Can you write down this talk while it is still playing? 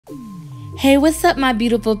Hey, what's up my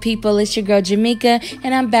beautiful people? It's your girl Jamaica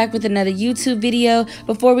and I'm back with another YouTube video.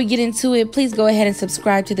 Before we get into it, please go ahead and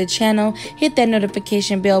subscribe to the channel. Hit that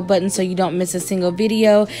notification bell button so you don't miss a single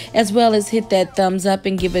video, as well as hit that thumbs up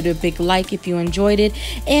and give it a big like if you enjoyed it,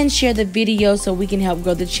 and share the video so we can help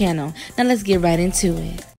grow the channel. Now let's get right into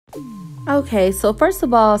it. Okay, so first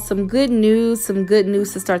of all, some good news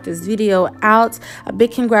to start this video out. A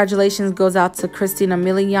big congratulations goes out to Christina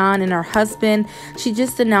Milian and her husband. She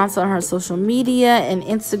just announced on her social media and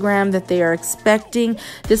Instagram that they are expecting.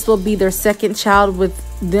 This will be their second child with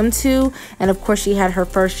them two, and of course she had her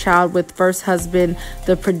first child with first husband,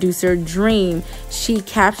 the producer Dream. She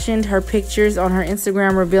captioned her pictures on her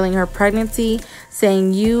Instagram revealing her pregnancy,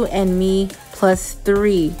 saying "You and me plus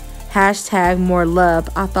 3. Hashtag more love."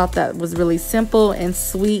 I thought that was really simple and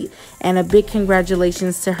sweet, and a big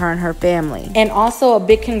congratulations to her and her family. And also a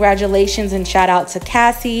big congratulations and shout out to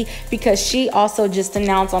Cassie, because she also just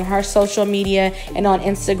announced on her social media and on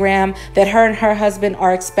Instagram that her and her husband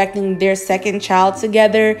are expecting their second child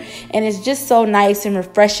together. And it's just so nice and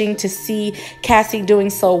refreshing to see Cassie doing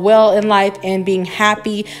so well in life and being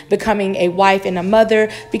happy, becoming a wife and a mother,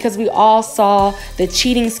 because we all saw the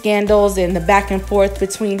cheating scandals and the back and forth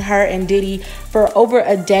between her and Diddy for over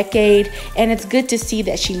a decade, and it's good to see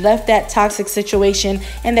that she left that toxic situation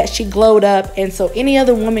and that she glowed up. And so any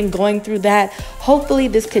other woman going through that, hopefully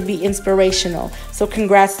this could be inspirational. So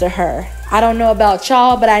congrats to her. I don't know about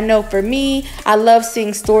y'all, but I know for me, I love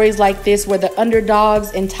seeing stories like this where the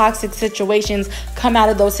underdogs in toxic situations come out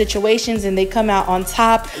of those situations and they come out on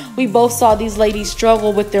top. We both saw these ladies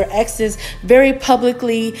struggle with their exes very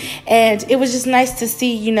publicly, and it was just nice to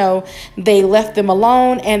see, you know, they left them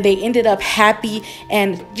alone and they ended up happy,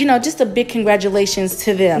 and, you know, just a big congratulations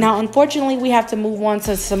to them. Now, unfortunately, we have to move on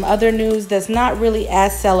to some other news that's not really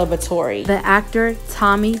as celebratory. The actor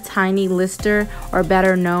Tommy Tiny Lister, or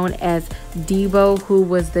better known as Debo, who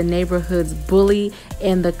was the neighborhood's bully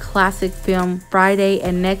in the classic film Friday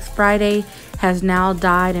and Next Friday, has now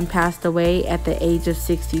died and passed away at the age of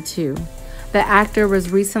 62. The actor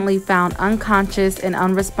was recently found unconscious and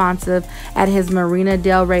unresponsive at his Marina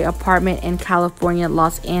Del Rey apartment in California,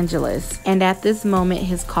 Los Angeles. And at this moment,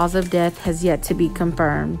 his cause of death has yet to be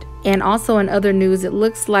confirmed. And also in other news, it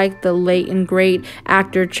looks like the late and great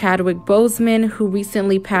actor Chadwick Boseman, who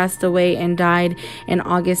recently passed away and died in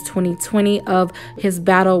August 2020 of his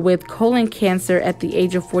battle with colon cancer at the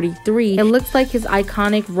age of 43. It looks like his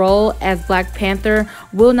iconic role as Black Panther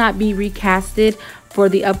will not be recasted for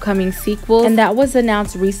the upcoming sequel, and that was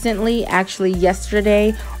announced recently, actually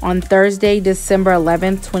yesterday, on Thursday, December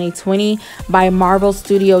 11th, 2020, by Marvel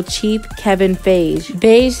Studio chief Kevin Feige.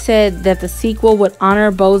 Feige said that the sequel would honor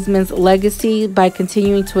Boseman's legacy by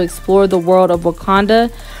continuing to explore the world of Wakanda,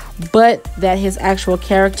 but that his actual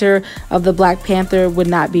character of the Black Panther would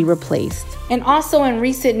not be replaced. And also in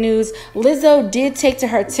recent news, Lizzo did take to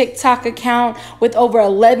her TikTok account with over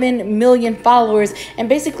 11 million followers and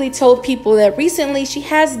basically told people that recently she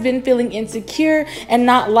has been feeling insecure and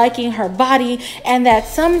not liking her body, and that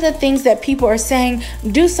some of the things that people are saying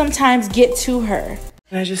do sometimes get to her.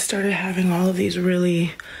 I just started having all of these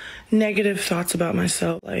really negative thoughts about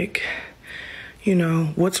myself, like, you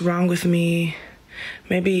know, what's wrong with me?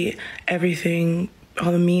 Maybe everything,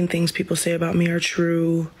 all the mean things people say about me are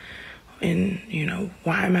true. And, you know,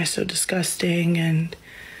 why am I so disgusting? And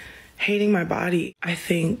hating my body. I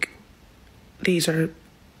think these are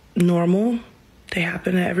normal. They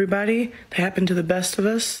happen to everybody. They happen to the best of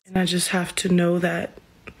us. And I just have to know that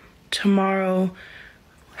tomorrow,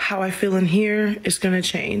 how I feel in here is going to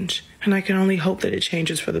change. And I can only hope that it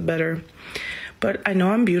changes for the better. But I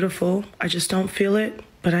know I'm beautiful. I just don't feel it.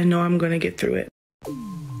 But I know I'm going to get through it.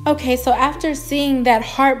 Okay, so after seeing that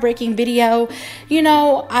heartbreaking video, you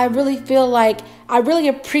know, I really feel like I really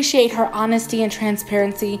appreciate her honesty and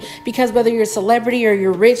transparency, because whether you're a celebrity or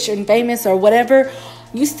you're rich and famous or whatever,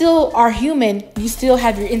 you still are human. You still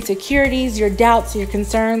have your insecurities, your doubts, your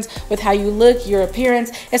concerns with how you look, your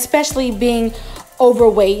appearance, especially being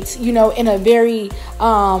overweight, you know, in a very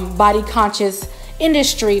body conscious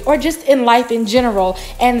industry, or just in life in general.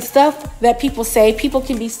 And stuff that people say, people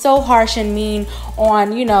can be so harsh and mean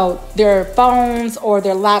on, you know, their phones or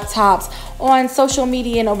their laptops, on social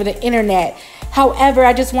media and over the internet. However,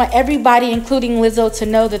 I just want everybody, including Lizzo, to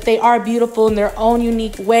know that they are beautiful in their own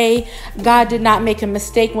unique way. God did not make a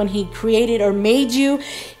mistake when he created or made you.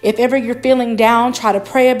 If ever you're feeling down, try to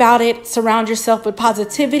pray about it. Surround yourself with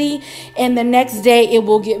positivity, and the next day it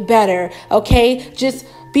will get better. Okay? Just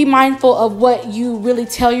be mindful of what you really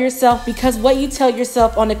tell yourself, because what you tell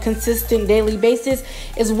yourself on a consistent daily basis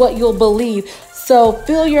is what you'll believe. So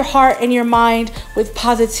fill your heart and your mind with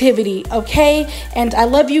positivity, okay? And I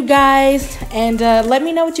love you guys. And let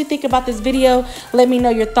me know what you think about this video. Let me know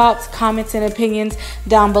your thoughts, comments, and opinions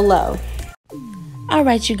down below. All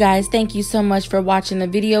right, you guys, thank you so much for watching the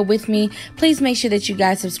video with me. Please make sure that you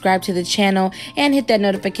guys subscribe to the channel and hit that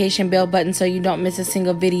notification bell button so you don't miss a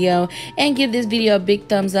single video. And give this video a big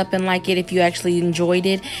thumbs up and like it if you actually enjoyed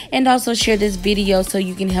it. And also share this video so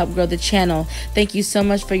you can help grow the channel. Thank you so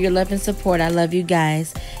much for your love and support. I love you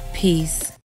guys. Peace.